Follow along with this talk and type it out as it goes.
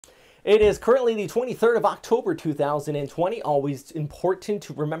It is currently the 23rd of October 2020. Always important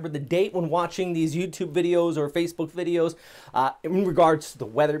to remember the date when watching these YouTube videos or Facebook videos in regards to the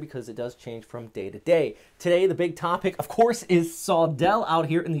weather, because it does change from day to day. Today, the big topic, of course, is Saudel out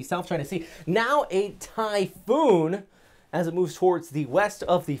here in the South China Sea. Now a typhoon as it moves towards the west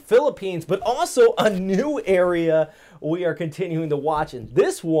of the Philippines, but also a new area we are continuing to watch. And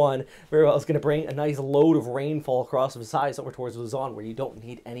this one very well is going to bring a nice load of rainfall across the side over towards Luzon, where you don't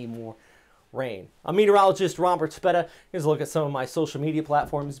need any more rain. I'm meteorologist Robert Spetta. Here's a look at some of my social media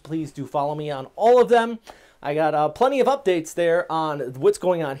platforms. Please do follow me on all of them. I got plenty of updates there on what's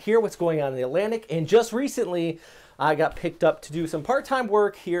going on here, what's going on in the Atlantic, and just recently I got picked up to do some part-time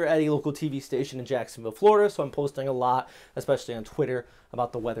work here at a local TV station in Jacksonville, Florida, so I'm posting a lot, especially on Twitter,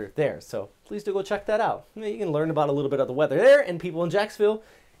 about the weather there. So please do go check that out. You can learn about a little bit of the weather there, and people in Jacksonville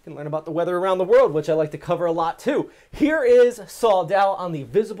can learn about the weather around the world, which I like to cover a lot too. Here is Saudel on the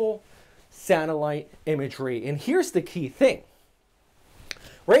visible satellite imagery, and here's the key thing.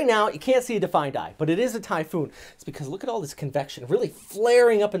 Right now, you can't see a defined eye, but it is a typhoon. It's because look at all this convection really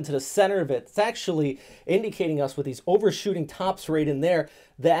flaring up into the center of it. It's actually indicating us with these overshooting tops right in there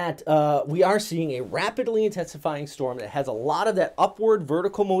that we are seeing a rapidly intensifying storm that has a lot of that upward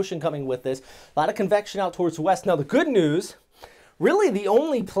vertical motion coming with this, a lot of convection out towards the west. Now, the good news, really the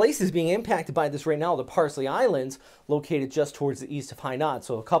only places being impacted by this right now are the Parsley Islands, located just towards the east of Hainan.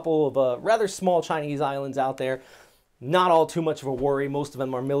 So a couple of rather small Chinese islands out there. Not all too much of a worry. Most of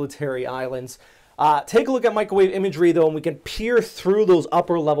them are military islands. Take a look at microwave imagery, though, and we can peer through those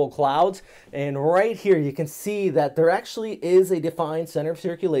upper level clouds. And right here, you can see that there actually is a defined center of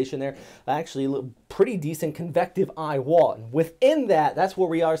circulation there. Actually, a pretty decent convective eye wall. And within that, that's where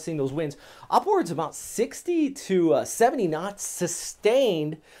we are seeing those winds upwards about 60 to 70 knots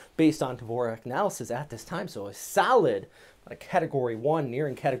sustained based on Dvorak analysis at this time. So a solid Category 1,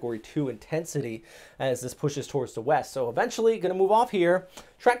 nearing Category 2 intensity as this pushes towards the west. So eventually going to move off here,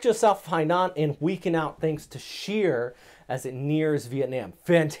 track just south of Hainan, and weaken out thanks to shear as it nears Vietnam.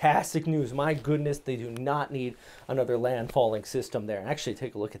 Fantastic news. My goodness, they do not need another landfalling system there. Actually,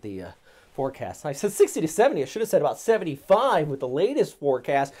 take a look at the forecast. I said 60 to 70. I should have said about 75 with the latest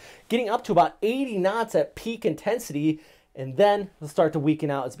forecast, getting up to about 80 knots at peak intensity. And then it'll start to weaken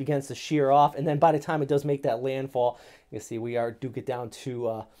out as it begins to shear off. And then by the time it does make that landfall, you see we do get down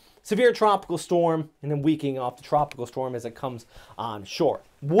to severe tropical storm and then weakening off the tropical storm as it comes on shore.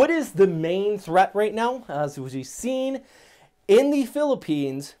 What is the main threat right now? As we've seen in the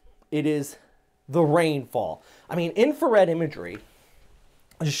Philippines, it is the rainfall. I mean, infrared imagery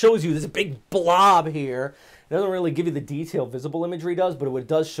just shows you this big blob here. It doesn't really give you the detail visible imagery does, but what it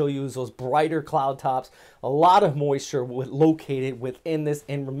does show you is those brighter cloud tops, a lot of moisture located within this.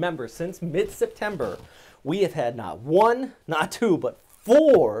 And remember, since mid-September, we have had not one, not two, but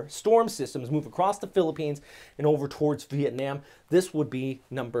 4 storm systems move across the Philippines and over towards Vietnam. This would be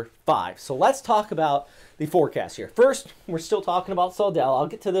number 5. So let's talk about the forecast here. First, we're still talking about Saudel. I'll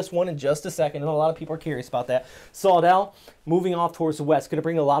get to this one in just a second. I know a lot of people are curious about that. Saudel, moving off towards the west, going to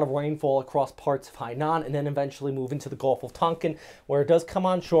bring a lot of rainfall across parts of Hainan and then eventually move into the Gulf of Tonkin, where it does come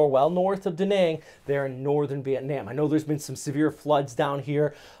on shore well north of Da Nang there in northern Vietnam. I know there's been some severe floods down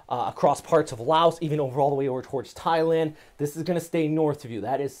here across parts of Laos, even over all the way over towards Thailand. This is going to stay north of you.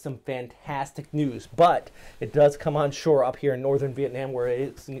 That is some fantastic news, but it does come on shore up here in northern Vietnam, where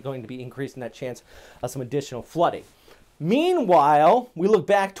it's going to be increasing that chance of some additional flooding. Meanwhile, we look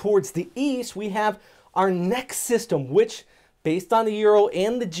back towards the east. We have our next system, which, based on the Euro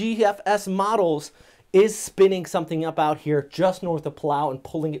and the GFS models, is spinning something up out here just north of Palau and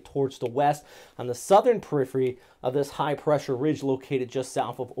pulling it towards the west on the southern periphery of this high pressure ridge located just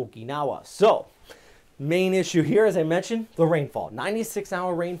south of Okinawa. So, main issue here, as I mentioned, the rainfall.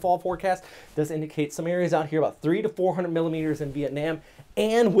 96-hour rainfall forecast does indicate some areas out here about 300 to 400 millimeters in Vietnam.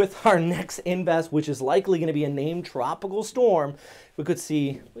 And with our next invest, which is likely going to be a named tropical storm, we could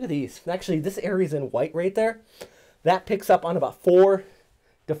see, look at these. Actually, this area is in white right there. That picks up on about 400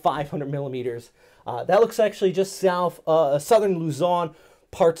 to 500 millimeters. That looks actually just south, southern Luzon,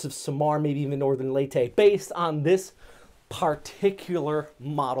 parts of Samar, maybe even northern Leyte, based on this particular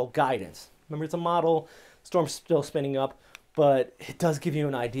model guidance. Remember, it's a model, storm's still spinning up, but it does give you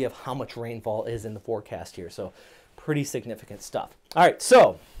an idea of how much rainfall is in the forecast here. So pretty significant stuff. All right,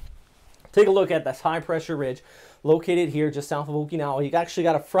 so take a look at this high pressure ridge located here just south of Okinawa. You actually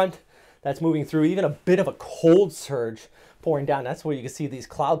got a front that's moving through, even a bit of a cold surge pouring down. That's where you can see these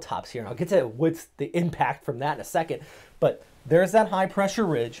cloud tops here. And I'll get to what's the impact from that in a second. But there's that high pressure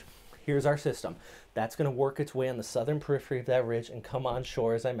ridge. Here's our system. That's going to work its way on the southern periphery of that ridge and come on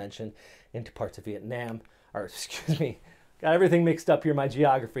shore, as I mentioned, into parts of Vietnam, or excuse me, Got everything mixed up here in my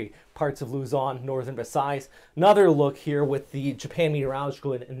geography. Parts of Luzon, northern Visayas. Another look here with the Japan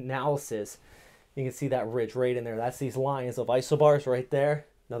Meteorological Analysis. You can see that ridge right in there. That's these lines of isobars right there.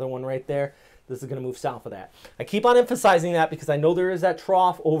 Another one right there. This is going to move south of that. I keep on emphasizing that because I know there is that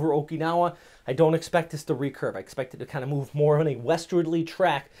trough over Okinawa. I don't expect this to recurve. I expect it to kind of move more on a westerly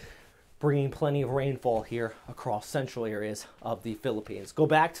track, bringing plenty of rainfall here across central areas of the Philippines. Go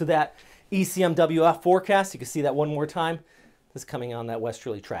back to that ECMWF forecast. You can see that one more time. This is coming on that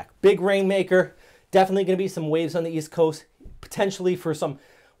westerly track. Big rainmaker. Definitely going to be some waves on the East Coast. Potentially for some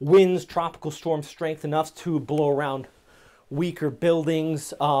winds, tropical storm strength enough to blow around weaker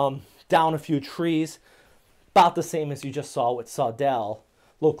buildings, down a few trees. About the same as you just saw with Saudel,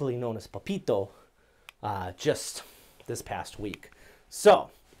 locally known as Papito, just this past week. So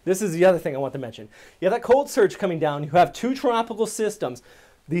this is the other thing I want to mention. You have that cold surge coming down. You have two tropical systems.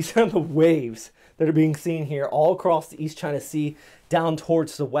 These are the waves that are being seen here all across the East China Sea, down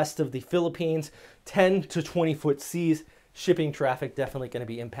towards the west of the Philippines, 10 to 20 foot seas. Shipping traffic definitely going to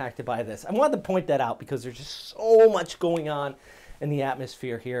be impacted by this. I wanted to point that out because there's just so much going on in the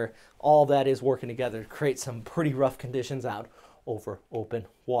atmosphere here. All that is working together to create some pretty rough conditions out over open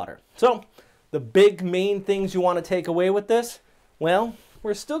water. So the big main things you want to take away with this, well,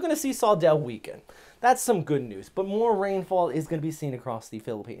 we're still going to see Saudel weaken. That's some good news, but more rainfall is going to be seen across the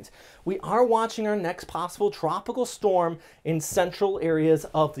Philippines. We are watching our next possible tropical storm in central areas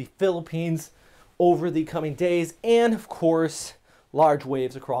of the Philippines over the coming days, and of course, large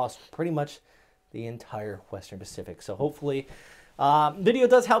waves across pretty much the entire Western Pacific. So hopefully, video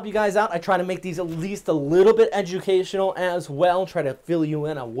does help you guys out. I try to make these at least a little bit educational as well, try to fill you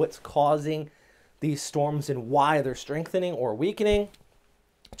in on what's causing these storms and why they're strengthening or weakening.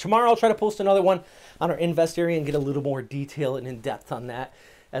 Tomorrow I'll try to post another one on our invest area and get a little more detail and in-depth on that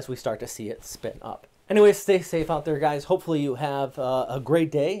as we start to see it spin up. Anyway, stay safe out there, guys. Hopefully you have a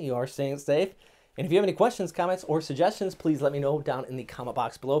great day. You are staying safe. And if you have any questions, comments, or suggestions, please let me know down in the comment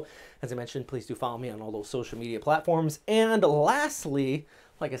box below. As I mentioned, please do follow me on all those social media platforms. And lastly,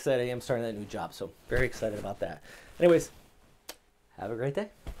 like I said, I am starting that new job, so very excited about that. Anyways, have a great day.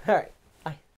 All right.